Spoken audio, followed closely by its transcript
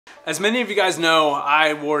As many of you guys know,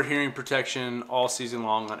 I wore hearing protection all season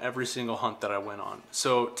long on every single hunt that I went on.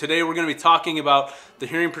 So today we're going to be talking about the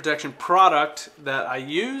hearing protection product that I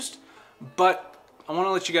used, but I want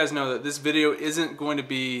to let you guys know that this video isn't going to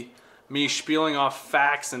be me spieling off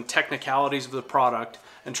facts and technicalities of the product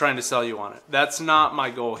and trying to sell you on it. That's not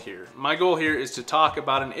my goal here. My goal here is to talk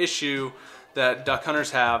about an issue that duck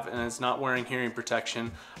hunters have, and it's not wearing hearing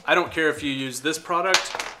protection. I don't care if you use this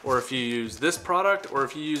product or if you use this product or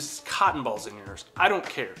if you use cotton balls in yours. I don't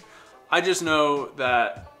care. I just know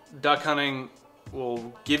that duck hunting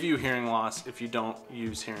will give you hearing loss if you don't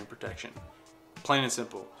use hearing protection. Plain and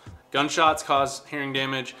simple. Gunshots cause hearing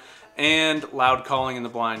damage, and loud calling in the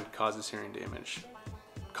blind causes hearing damage.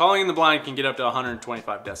 Calling in the blind can get up to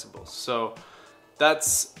 125 decibels. So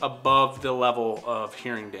that's above the level of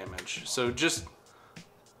hearing damage. So just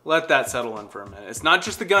let that settle in for a minute. It's not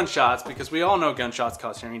just the gunshots, because we all know gunshots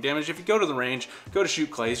cause hearing damage. If you go to the range, go to shoot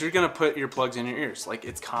clays, you're gonna put earplugs in your ears. Like,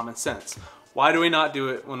 it's common sense. Why do we not do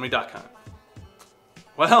it when we duck hunt?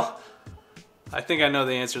 Well, I think I know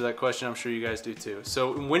the answer to that question. I'm sure you guys do too.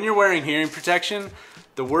 So when you're wearing hearing protection,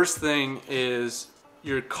 the worst thing is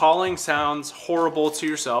your calling sounds horrible to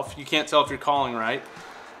yourself. You can't tell if you're calling right.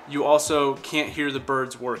 You also can't hear the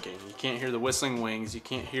birds working. You can't hear the whistling wings. You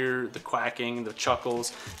can't hear the quacking, the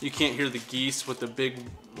chuckles. You can't hear the geese with the big,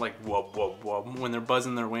 like, wub, wub, wub, when they're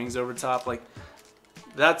buzzing their wings over top. Like,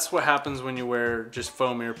 that's what happens when you wear just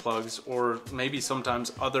foam earplugs, or maybe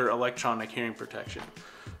sometimes other electronic hearing protection.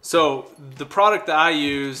 So the product that I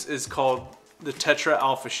use is called the Tetra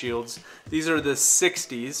AplhaShields. These are the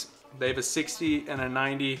 60s. They have a 60 and a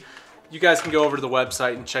 90. You guys can go over to the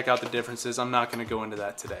website and check out the differences. I'm not going to go into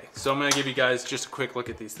that today. So I'm going to give you guys just a quick look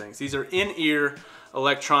at these things. These are in-ear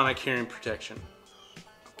electronic hearing protection.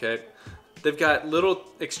 Okay, they've got little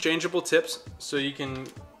exchangeable tips, so you can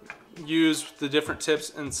use the different tips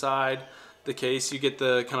inside the case. You get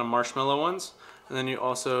the kind of marshmallow ones, and then you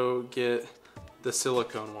also get the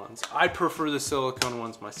silicone ones. I prefer the silicone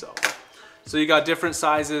ones myself. So you got different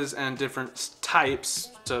sizes and different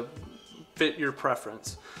types to fit your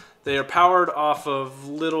preference. They are powered off of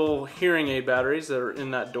little hearing aid batteries that are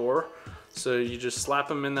in that door. So you just slap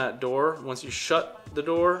them in that door. Once you shut the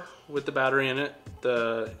door with the battery in it,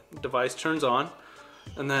 the device turns on.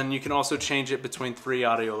 And then you can also change it between 3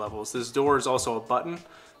 audio levels. This door is also a button.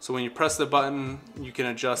 So when you press the button, you can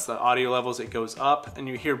adjust the audio levels. It goes up and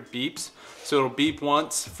you hear beeps. So it'll beep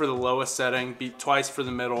once for the lowest setting, beep twice for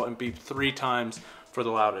the middle, and beep 3 times for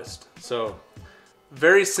the loudest. So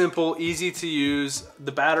very simple, easy to use.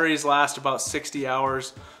 The batteries last about 60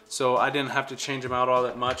 hours, so I didn't have to change them out all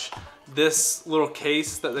that much. This little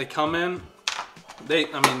case that they come in,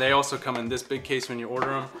 they also come in this big case when you order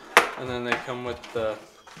them, and then they come with the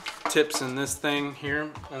tips in this thing here,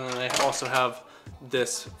 and then they also have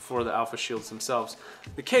this for the AlphaShields themselves.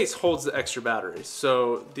 The case holds the extra batteries.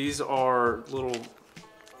 So these are little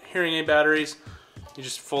hearing aid batteries. You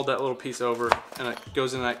just fold that little piece over and it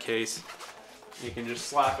goes in that case. You can just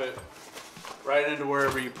slap it right into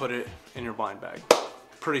wherever you put it in your blind bag.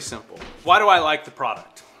 Pretty simple. Why do I like the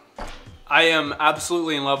product? I am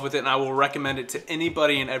absolutely in love with it, and I will recommend it to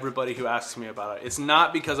anybody and everybody who asks me about it. It's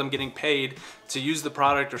not because I'm getting paid to use the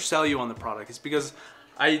product or sell you on the product. It's because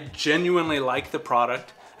I genuinely like the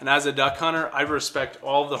product, and as a duck hunter, I respect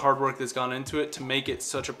all of the hard work that's gone into it to make it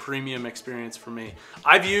such a premium experience for me.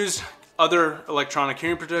 I've used other electronic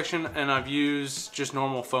hearing protection, and I've used just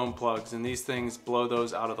normal foam plugs, and these things blow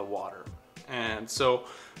those out of the water. And so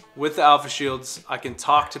with the AlphaShields, I can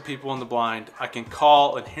talk to people in the blind. I can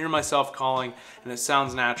call and hear myself calling, and it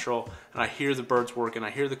sounds natural, and I hear the birds working,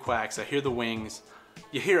 I hear the quacks, I hear the wings.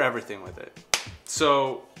 You hear everything with it.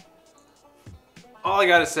 So all I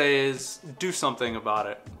gotta say is do something about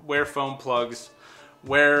it. Wear foam plugs,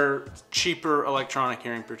 wear cheaper electronic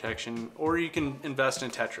hearing protection, or you can invest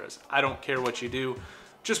in Tetras. I don't care what you do,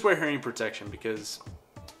 just wear hearing protection, because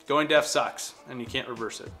going deaf sucks and you can't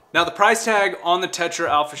reverse it. Now the price tag on the Tetra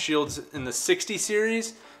AplhaShields in the 60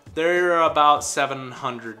 series, they're about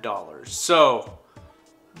 $700. So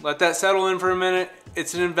let that settle in for a minute.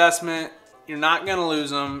 It's an investment. You're not gonna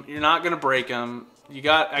lose them. You're not gonna break them. You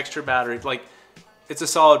got extra batteries. Like, it's a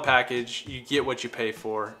solid package. You get what you pay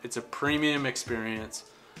for. It's a premium experience.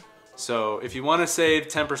 So if you want to save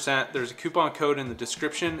 10%, there's a coupon code in the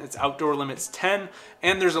description. It's Outdoor Limits 10,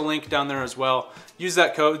 and there's a link down there as well. Use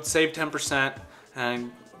that code, save 10%,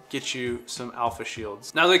 and get you some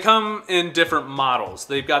AlphaShields. Now they come in different models.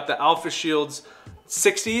 They've got the AlphaShields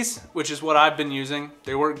 60s, which is what I've been using.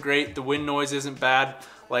 They work great. The wind noise isn't bad.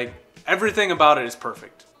 Like, everything about it is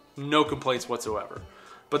perfect. No complaints whatsoever.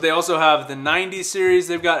 But they also have the 90 series.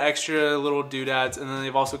 They've got extra little doodads, and then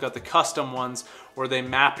they've also got the custom ones where they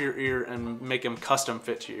map your ear and make them custom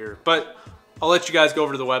fit to your ear. But I'll let you guys go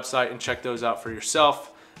over to the website and check those out for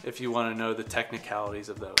yourself if you want to know the technicalities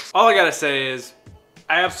of those. All I gotta say is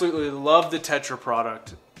I absolutely love the Tetra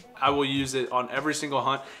product. I will use it on every single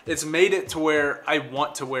hunt. It's made it to where I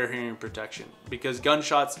want to wear hearing protection, because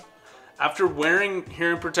gunshots, after wearing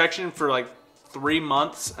hearing protection for like 3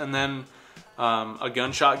 months and then a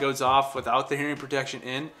gunshot goes off without the hearing protection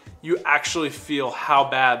in, you actually feel how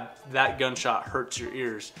bad that gunshot hurts your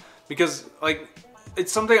ears. Because like,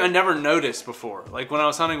 it's something I never noticed before. Like when I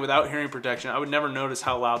was hunting without hearing protection, I would never notice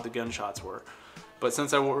how loud the gunshots were. But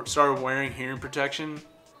since I started wearing hearing protection,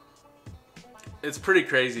 it's pretty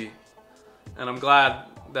crazy. And I'm glad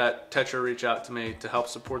that Tetra reached out to me to help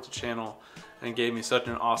support the channel and gave me such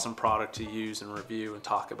an awesome product to use and review and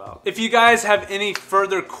talk about. If you guys have any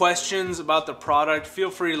further questions about the product,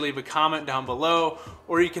 feel free to leave a comment down below,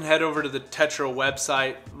 or you can head over to the Tetra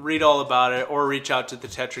website, read all about it, or reach out to the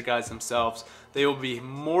Tetra guys themselves. They will be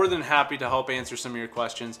more than happy to help answer some of your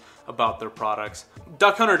questions about their products.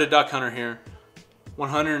 Duck hunter to duck hunter here,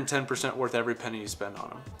 110% worth every penny you spend on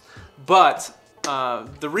them. But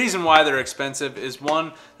the reason why they're expensive is,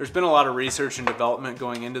 one, there's been a lot of research and development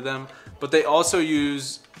going into them, but they also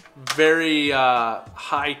use very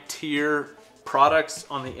high tier products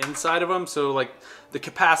on the inside of them. So like the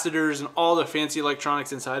capacitors and all the fancy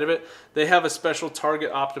electronics inside of it, they have a special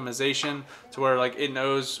target optimization to where like it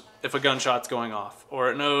knows if a gunshot's going off,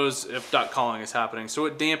 or it knows if duck calling is happening. So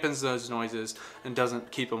it dampens those noises and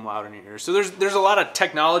doesn't keep them loud in your ears. So there's a lot of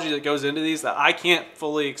technology that goes into these that I can't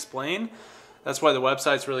fully explain. That's why the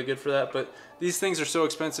website's really good for that. But these things are so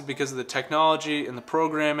expensive because of the technology and the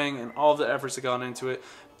programming and all the efforts that gone into it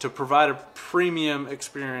to provide a premium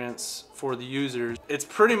experience for the users. It's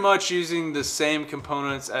pretty much using the same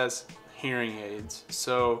components as hearing aids.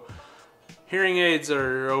 So hearing aids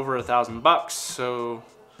are over $1,000 bucks. So,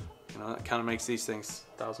 you know, that kind of makes these things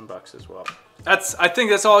 $1,000 bucks as well. I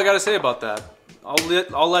think that's all I got to say about that.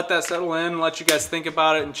 I'll let that settle in, let you guys think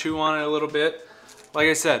about it and chew on it a little bit. Like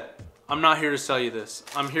I said, I'm not here to sell you this.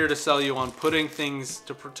 I'm here to sell you on putting things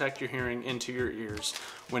to protect your hearing into your ears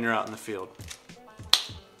when you're out in the field.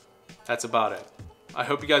 That's about it. I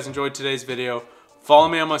hope you guys enjoyed today's video. Follow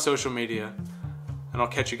me on my social media, and I'll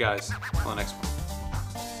catch you guys on the next one.